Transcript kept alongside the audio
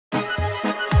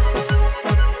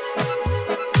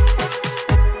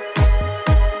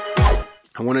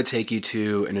I want to take you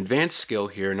to an advanced skill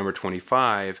here, number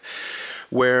 25,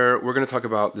 where we're going to talk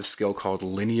about this skill called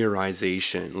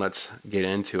linearization. Let's get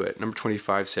into it. Number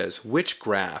 25 says, which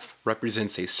graph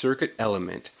represents a circuit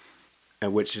element,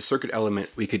 and which a circuit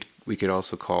element we could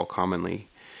also commonly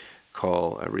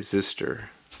call a resistor.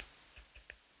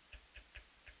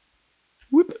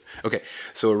 Whoop. Okay,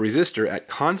 so a resistor at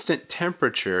constant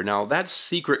temperature. Now that's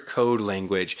secret code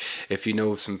language. If you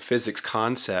know some physics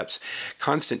concepts,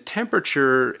 constant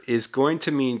temperature is going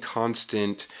to mean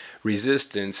constant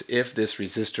resistance if this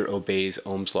resistor obeys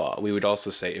Ohm's law. We would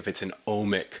also say if it's an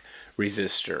ohmic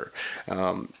resistor.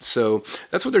 So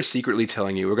that's what they're secretly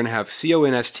telling you. We're going to have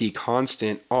CONST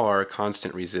constant R,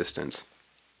 constant resistance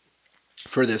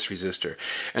for this resistor.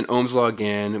 And Ohm's law,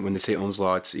 again, when they say Ohm's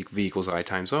law, it's V equals I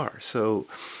times R. So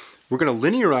we're going to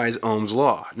linearize Ohm's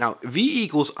law. Now, V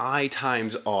equals I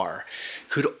times R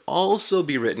could also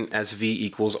be written as V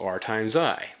equals R times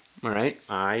I. All right,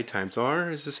 I times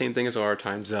R is the same thing as R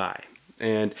times I.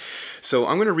 And so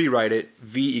I'm going to rewrite it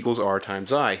V equals R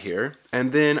times I here.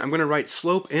 And then I'm going to write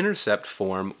slope-intercept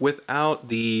form without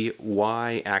the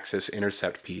y-axis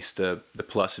intercept piece, the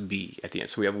plus B at the end.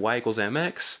 So we have y equals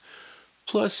mx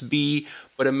plus b,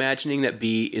 but imagining that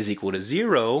b is equal to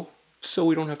 0, so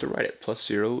we don't have to write it. Plus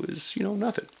 0 is,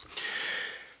 nothing.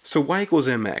 So y equals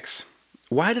mx.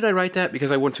 Why did I write that?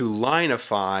 Because I want to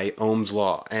lineify Ohm's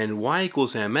law, and y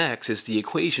equals mx is the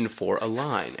equation for a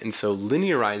line. And so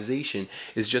linearization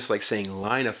is just like saying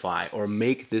lineify, or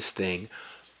make this thing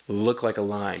look like a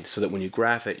line, so that when you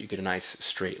graph it, you get a nice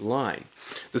straight line.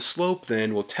 The slope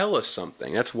then will tell us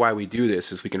something. That's why we do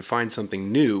this, is we can find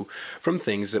something new from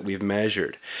things that we've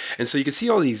measured. And so you can see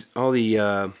all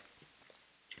the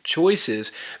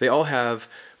choices. They all have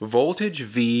voltage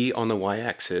V on the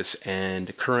y-axis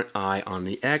and current I on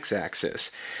the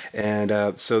x-axis.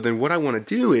 And so then what I want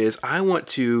to do is I want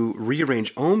to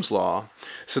rearrange Ohm's law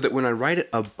so that when I write it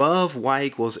above y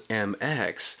equals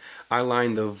mx, I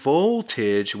line the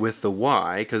voltage with the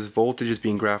y, because voltage is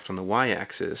being graphed on the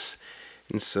y-axis.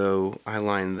 And so I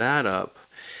line that up.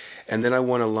 And then I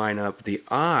want to line up the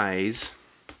i's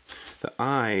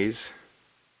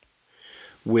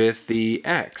with the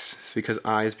x, because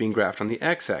I is being graphed on the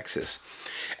x-axis.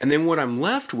 And then what I'm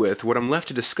left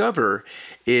to discover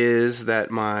is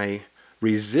that my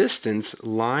resistance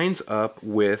lines up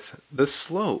with the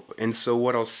slope. And so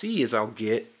what I'll see is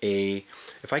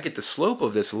if I get the slope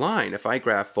of this line, if I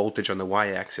graph voltage on the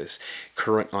y-axis,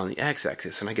 current on the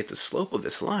x-axis, and I get the slope of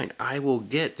this line, I will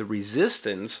get the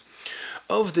resistance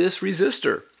of this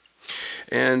resistor.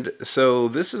 And so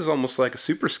this is almost like a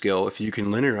super skill. If you can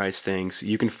linearize things,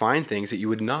 you can find things that you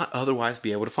would not otherwise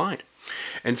be able to find.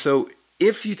 And so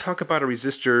if you talk about a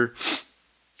resistor,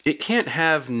 they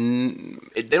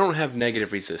don't have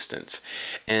negative resistance,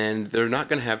 and they're not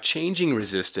going to have changing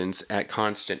resistance at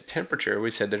constant temperature. We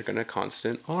said they're going to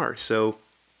constant R. So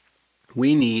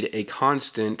we need a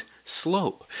constant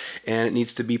slope, and it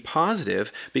needs to be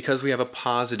positive because we have a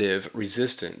positive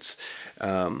resistance.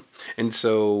 And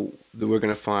so we're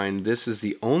going to find this is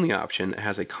the only option that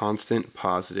has a constant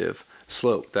positive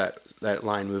slope, that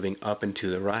line moving up and to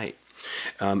the right.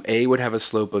 A would have a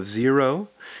slope of 0,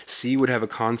 C would have a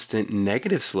constant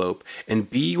negative slope, and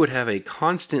B would have a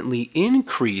constantly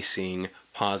increasing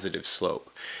positive slope.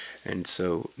 And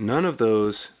so none of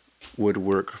those would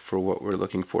work for what we're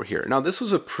looking for here. Now this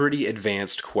was a pretty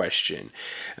advanced question,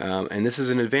 and this is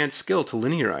an advanced skill to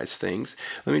linearize things.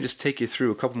 Let me just take you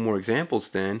through a couple more examples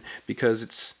then, because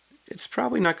it's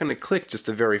probably not going to click just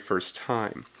the very first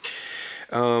time.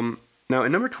 Now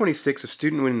in number 26, a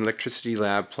student in an electricity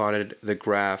lab plotted the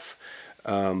graph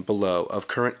below of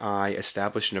current I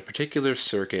established in a particular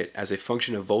circuit as a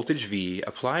function of voltage V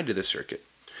applied to the circuit.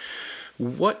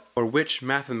 What or which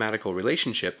mathematical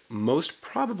relationship most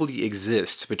probably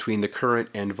exists between the current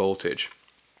and voltage?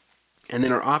 And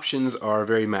then our options are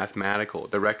very mathematical: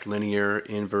 direct linear,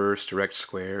 inverse, direct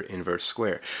square, inverse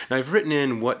square. Now I've written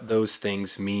in what those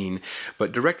things mean,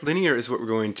 but direct linear is what we're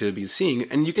going to be seeing.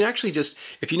 And you can actually just,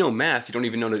 if you know math, you don't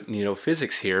even know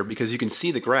physics here, because you can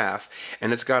see the graph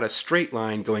and it's got a straight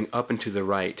line going up and to the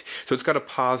right. So it's got a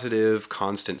positive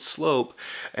constant slope,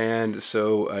 and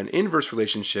so an inverse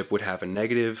relationship would have a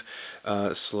negative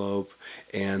slope,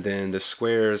 and then the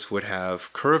squares would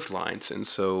have curved lines. And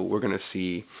so we're going to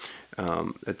see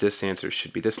that this answer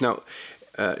should be this. Now,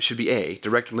 should be A,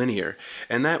 direct linear,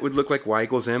 and that would look like y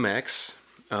equals mx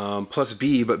plus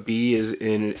b, but b is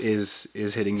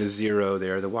hitting the 0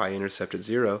 there, the y-intercept at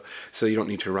 0, so you don't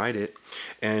need to write it.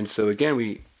 And so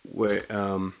again,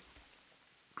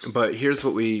 But here's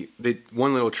what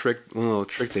one little trick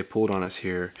they pulled on us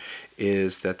here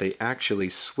is that they actually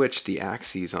switched the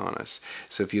axes on us.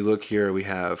 So if you look here, we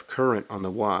have current on the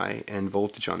Y and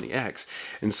voltage on the X.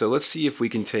 And so let's see if we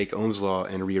can take Ohm's law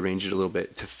and rearrange it a little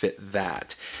bit to fit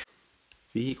that.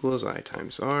 V equals I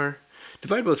times R.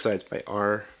 Divide both sides by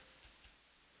R.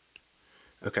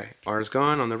 Okay, R is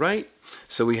gone on the right.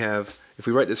 So we have, if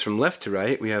we write this from left to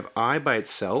right, we have I by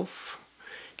itself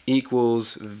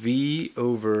equals V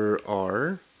over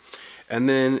R. And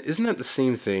then isn't that the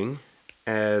same thing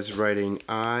as writing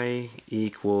I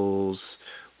equals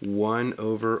 1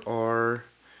 over R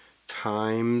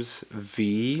times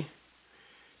V?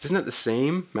 Isn't that the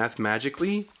same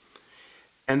mathematically?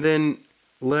 And then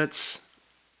let's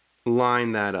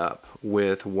line that up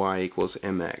with Y equals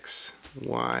mx.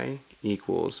 Y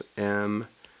equals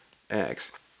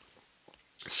mx.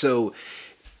 So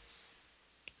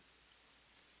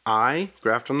I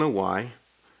graphed on the Y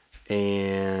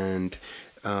and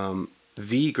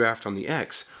V graphed on the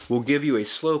X will give you a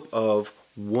slope of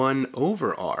 1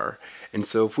 over R. And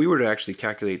so if we were to actually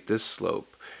calculate this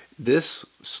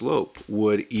slope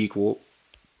would equal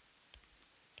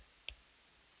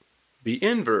the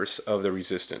inverse of the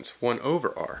resistance, 1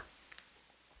 over R.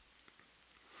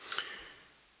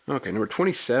 Okay, number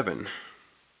 27.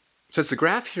 Says the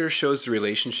graph here shows the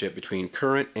relationship between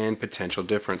current and potential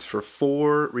difference for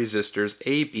 4 resistors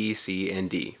A, B, C, and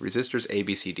D. Resistors A,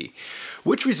 B, C, D.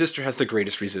 Which resistor has the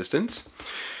greatest resistance?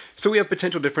 So we have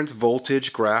potential difference,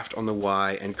 voltage graphed on the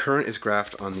Y, and current is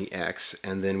graphed on the X,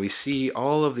 and then we see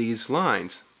all of these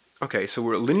lines. Okay, so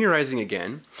we're linearizing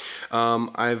again.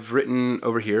 I've written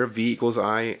over here V equals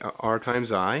R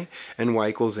times I, and Y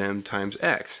equals M times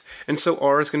X. And so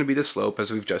R is going to be the slope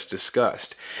as we've just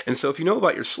discussed. And so if you know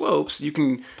about your slopes, you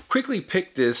can quickly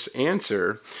pick this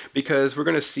answer because we're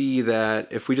going to see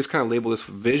that if we just kind of label this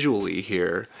visually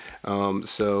here,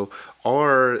 so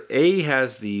A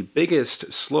has the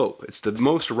biggest slope. It's the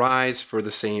most rise for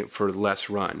less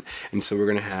run. And so we're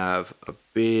going to have a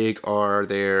big R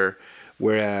there,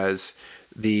 whereas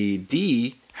the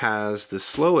D has the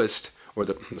slowest, or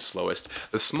the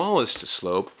smallest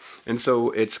slope, and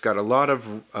so it's got a lot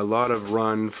of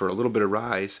run for a little bit of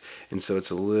rise, and so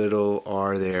it's a little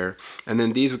R there, and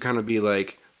then these would kind of be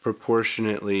like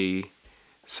proportionately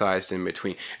sized in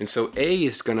between, and so A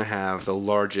is going to have the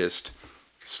largest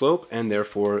slope and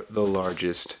therefore the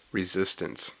largest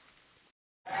resistance.